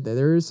 and then that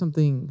there is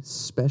something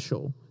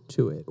special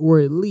to it, or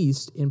at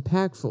least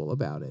impactful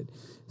about it.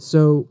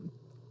 So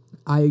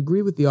I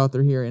agree with the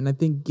author here, and I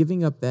think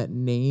giving up that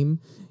name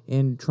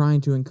and trying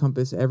to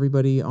encompass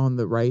everybody on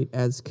the right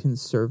as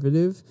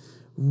conservative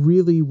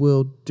really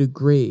will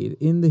degrade,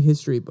 in the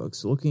history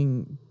books,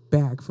 looking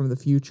back from the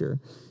future,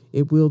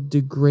 it will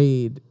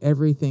degrade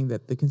everything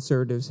that the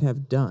conservatives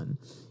have done.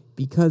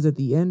 Because at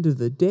the end of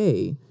the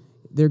day,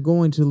 they're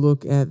going to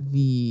look at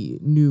the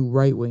new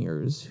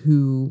right-wingers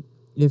who,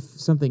 if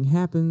something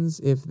happens,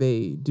 if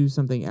they do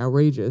something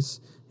outrageous,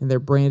 and they're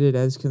branded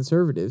as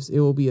conservatives, it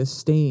will be a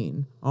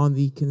stain on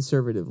the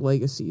conservative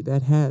legacy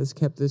that has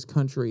kept this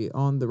country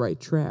on the right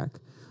track,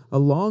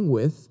 along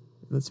with,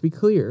 let's be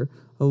clear,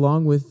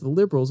 along with the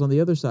liberals on the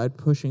other side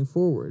pushing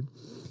forward.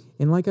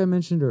 And like I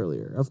mentioned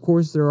earlier, of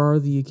course, there are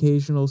the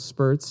occasional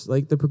spurts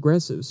like the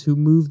progressives who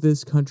move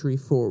this country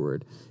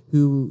forward,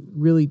 who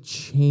really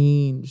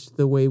changed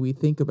the way we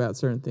think about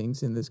certain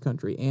things in this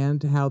country,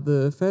 and how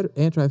the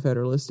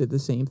anti-federalists did the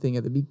same thing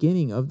at the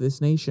beginning of this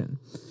nation.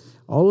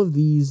 All of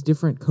these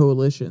different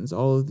coalitions,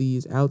 all of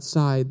these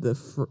outside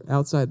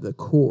the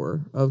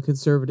core of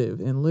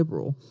conservative and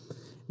liberal,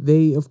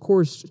 they, of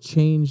course,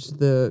 changed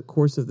the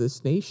course of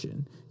this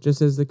nation,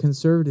 just as the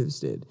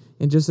conservatives did,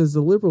 and just as the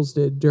liberals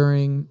did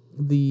during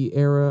the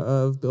era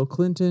of Bill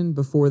Clinton,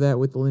 before that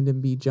with Lyndon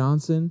B.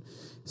 Johnson.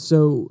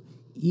 So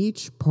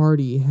each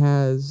party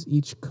has,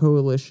 each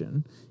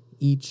coalition,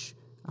 each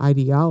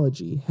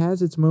ideology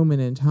has its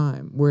moment in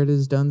time where it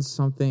has done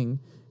something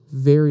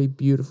very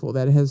beautiful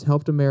that has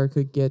helped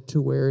America get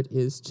to where it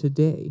is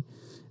today.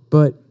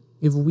 But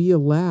if we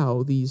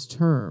allow these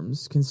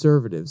terms,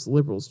 conservatives,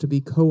 liberals, to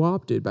be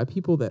co-opted by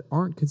people that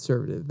aren't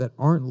conservative, that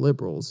aren't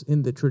liberals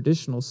in the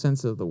traditional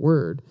sense of the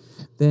word,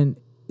 then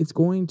it's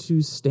going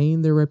to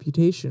stain their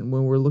reputation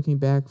when we're looking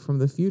back from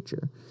the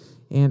future.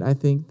 And I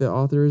think the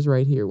author is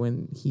right here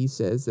when he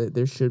says that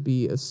there should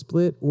be a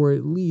split, or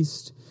at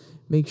least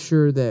make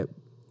sure that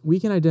we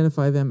can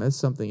identify them as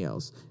something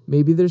else.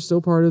 Maybe they're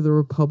still part of the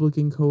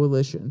Republican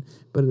coalition,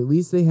 but at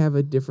least they have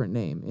a different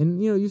name.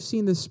 And, you've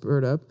seen this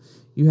spurt up.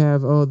 You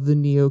have, the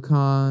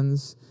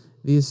neocons,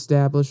 the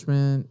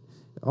establishment,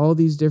 all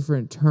these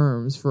different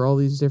terms for all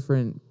these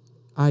different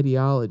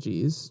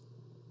ideologies.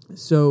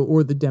 So,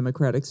 or the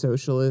Democratic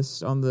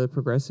Socialists on the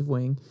progressive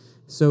wing.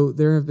 So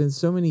there have been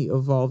so many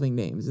evolving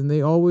names, and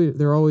there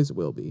always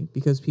will be,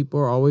 because people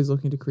are always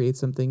looking to create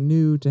something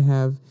new, to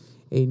have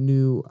a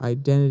new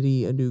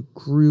identity, a new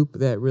group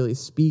that really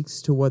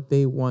speaks to what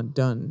they want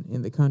done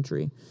in the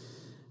country.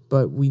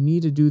 But we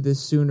need to do this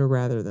sooner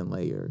rather than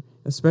later,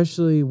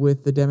 especially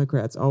with the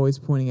Democrats always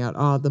pointing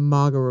out, the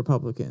MAGA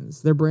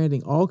Republicans. They're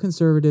branding all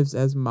conservatives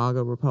as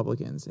MAGA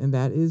Republicans, and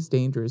that is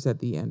dangerous at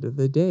the end of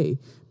the day,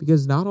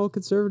 because not all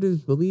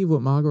conservatives believe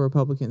what MAGA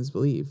Republicans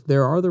believe.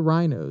 There are the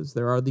rhinos,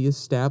 there are the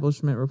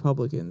establishment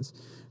Republicans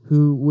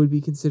who would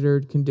be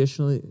considered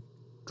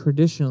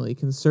traditionally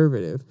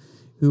conservative,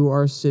 who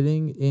are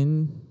sitting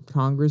in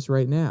Congress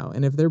right now.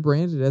 And if they're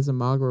branded as a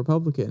MAGA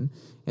Republican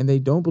and they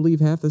don't believe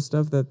half the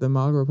stuff that the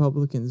MAGA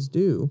Republicans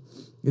do,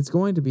 it's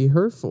going to be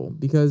hurtful,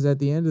 because at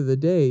the end of the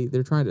day,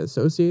 they're trying to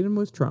associate them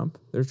with Trump.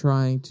 They're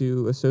trying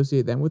to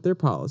associate them with their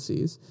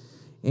policies,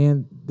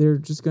 and they're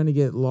just going to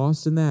get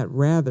lost in that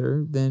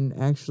rather than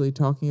actually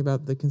talking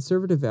about the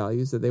conservative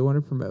values that they want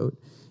to promote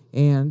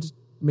and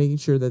making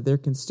sure that their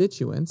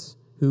constituents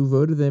who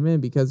voted them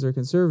in because they're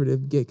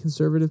conservative get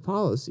conservative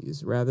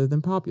policies rather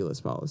than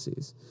populist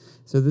policies.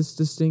 So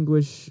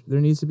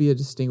there needs to be a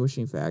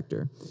distinguishing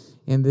factor.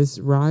 And this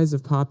rise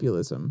of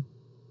populism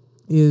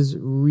is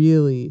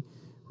really,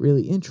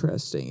 really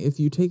interesting. If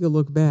you take a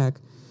look back,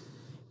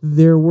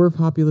 there were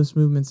populist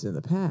movements in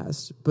the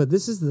past, but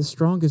this is the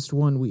strongest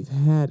one we've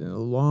had in a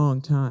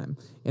long time.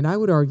 And I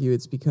would argue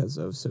it's because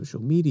of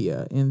social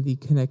media and the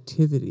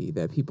connectivity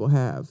that people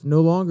have.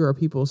 No longer are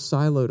people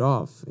siloed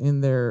off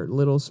in their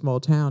little small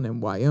town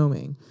in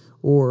Wyoming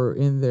or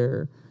in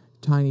their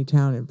tiny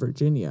town in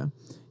Virginia.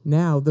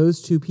 Now,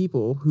 those two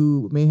people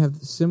who may have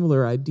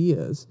similar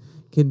ideas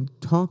can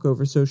talk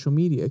over social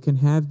media, can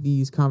have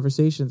these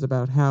conversations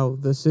about how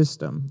the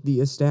system, the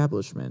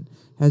establishment,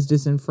 has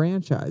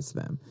disenfranchised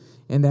them.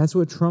 And that's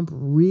what Trump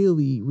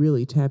really,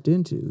 really tapped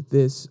into,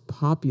 this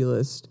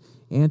populist,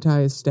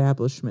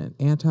 anti-establishment,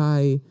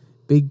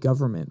 anti-big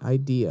government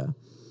idea.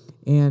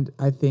 And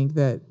I think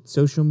that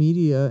social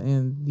media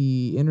and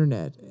the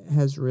internet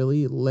has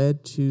really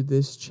led to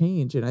this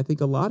change. And I think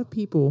a lot of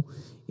people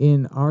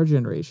in our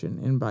generation,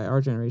 and by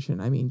our generation,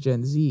 I mean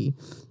Gen Z,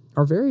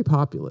 are very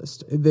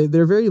populist.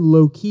 They're very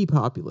low-key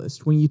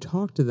populist. When you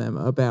talk to them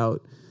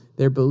about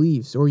their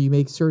beliefs or you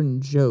make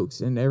certain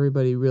jokes and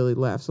everybody really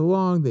laughs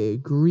along, they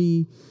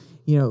agree,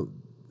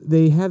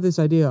 they have this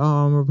idea,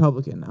 I'm a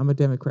Republican, I'm a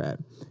Democrat.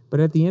 But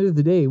at the end of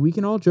the day, we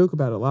can all joke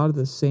about a lot of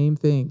the same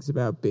things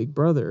about Big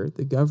Brother,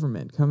 the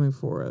government coming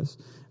for us,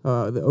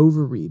 the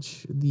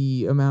overreach,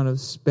 the amount of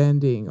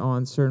spending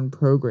on certain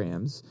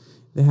programs,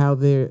 how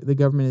the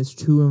government is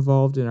too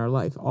involved in our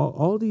life.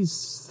 All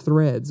these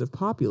threads of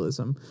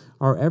populism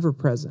are ever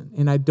present.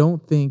 And I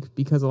don't think,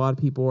 because a lot of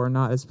people are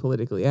not as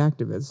politically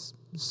active as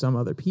some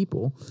other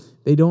people,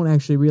 they don't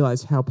actually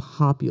realize how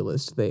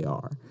populist they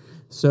are.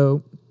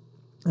 So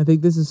I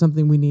think this is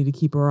something we need to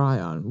keep our eye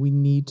on. We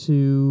need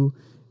to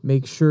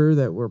make sure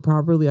that we're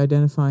properly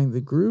identifying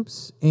the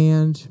groups,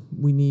 and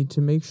we need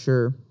to make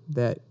sure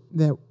that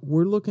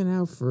we're looking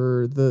out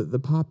for the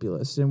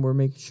populists, and we're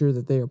making sure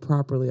that they are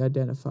properly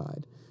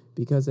identified.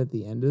 Because at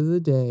the end of the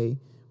day,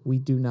 we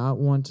do not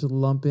want to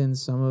lump in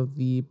some of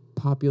the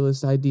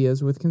populist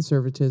ideas with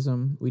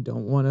conservatism. We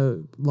don't want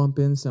to lump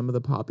in some of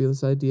the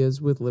populist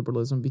ideas with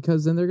liberalism,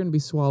 because then they're going to be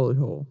swallowed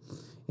whole.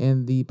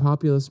 And the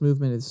populist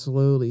movement is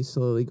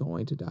slowly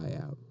going to die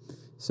out.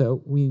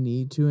 So we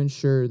need to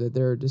ensure that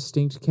there are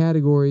distinct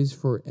categories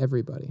for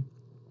everybody.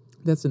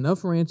 That's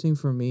enough ranting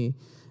from me.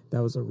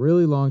 That was a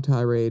really long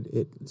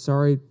tirade.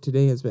 Sorry,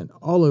 today has been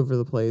all over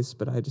the place,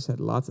 but I just had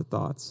lots of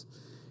thoughts.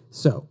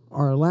 So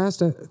our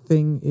last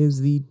thing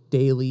is the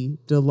Daily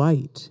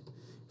Delight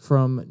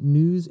from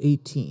News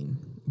 18.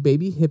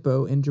 Baby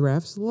hippo and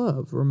giraffe's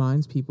love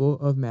reminds people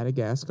of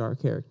Madagascar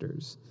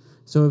characters.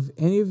 So if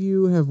any of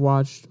you have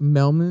watched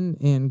Melman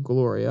and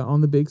Gloria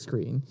on the big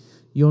screen,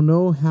 you'll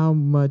know how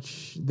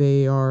much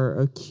they are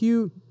a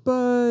cute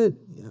but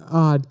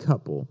odd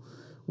couple.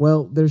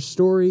 Well, their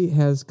story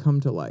has come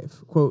to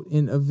life. Quote,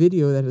 in a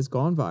video that has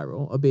gone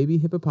viral, a baby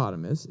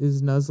hippopotamus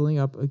is nuzzling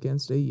up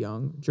against a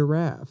young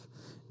giraffe.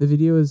 The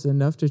video is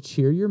enough to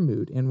cheer your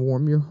mood and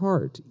warm your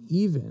heart,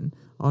 even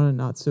on a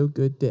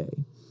not-so-good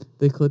day.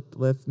 The clip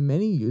left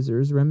many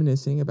users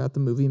reminiscing about the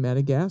movie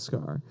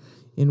Madagascar,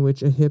 in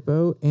which a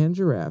hippo and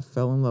giraffe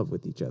fell in love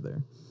with each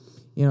other.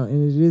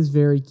 And it is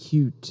very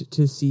cute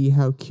to see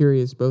how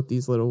curious both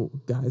these little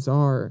guys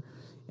are.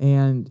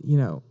 And,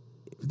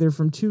 they're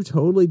from two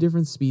totally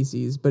different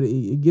species, but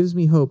it gives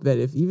me hope that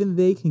if even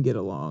they can get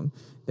along,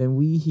 then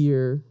we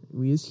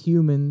as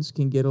humans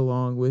can get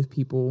along with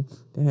people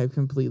that have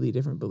completely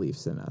different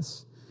beliefs than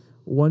us.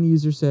 One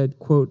user said,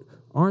 quote,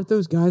 aren't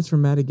those guys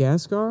from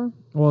Madagascar?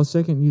 While a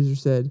second user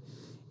said,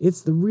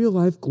 it's the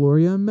real-life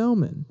Gloria and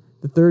Melman.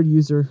 The third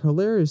user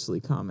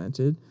hilariously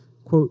commented,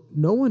 quote,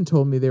 no one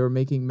told me they were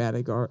making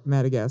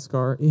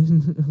Madagascar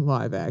in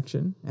live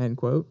action, end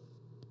quote.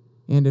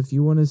 And if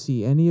you want to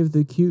see any of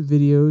the cute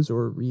videos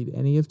or read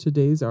any of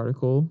today's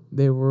article,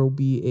 there will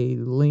be a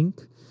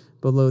link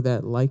below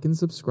that like and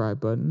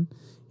subscribe button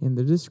in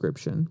the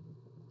description.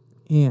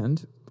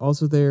 And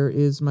also there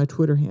is my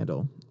Twitter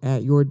handle,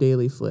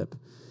 @YourDailyFlip.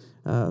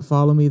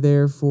 Follow me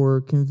there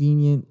for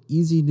convenient,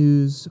 easy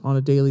news on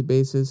a daily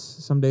basis.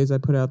 Some days I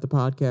put out the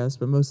podcast,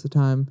 but most of the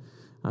time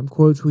I'm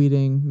quote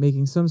tweeting,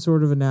 making some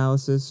sort of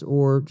analysis,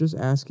 or just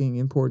asking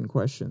important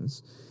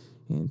questions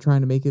and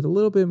trying to make it a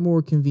little bit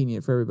more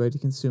convenient for everybody to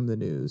consume the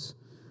news.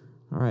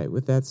 All right,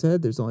 with that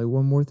said, there's only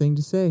one more thing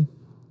to say.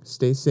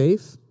 Stay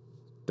safe.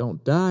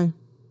 Don't die.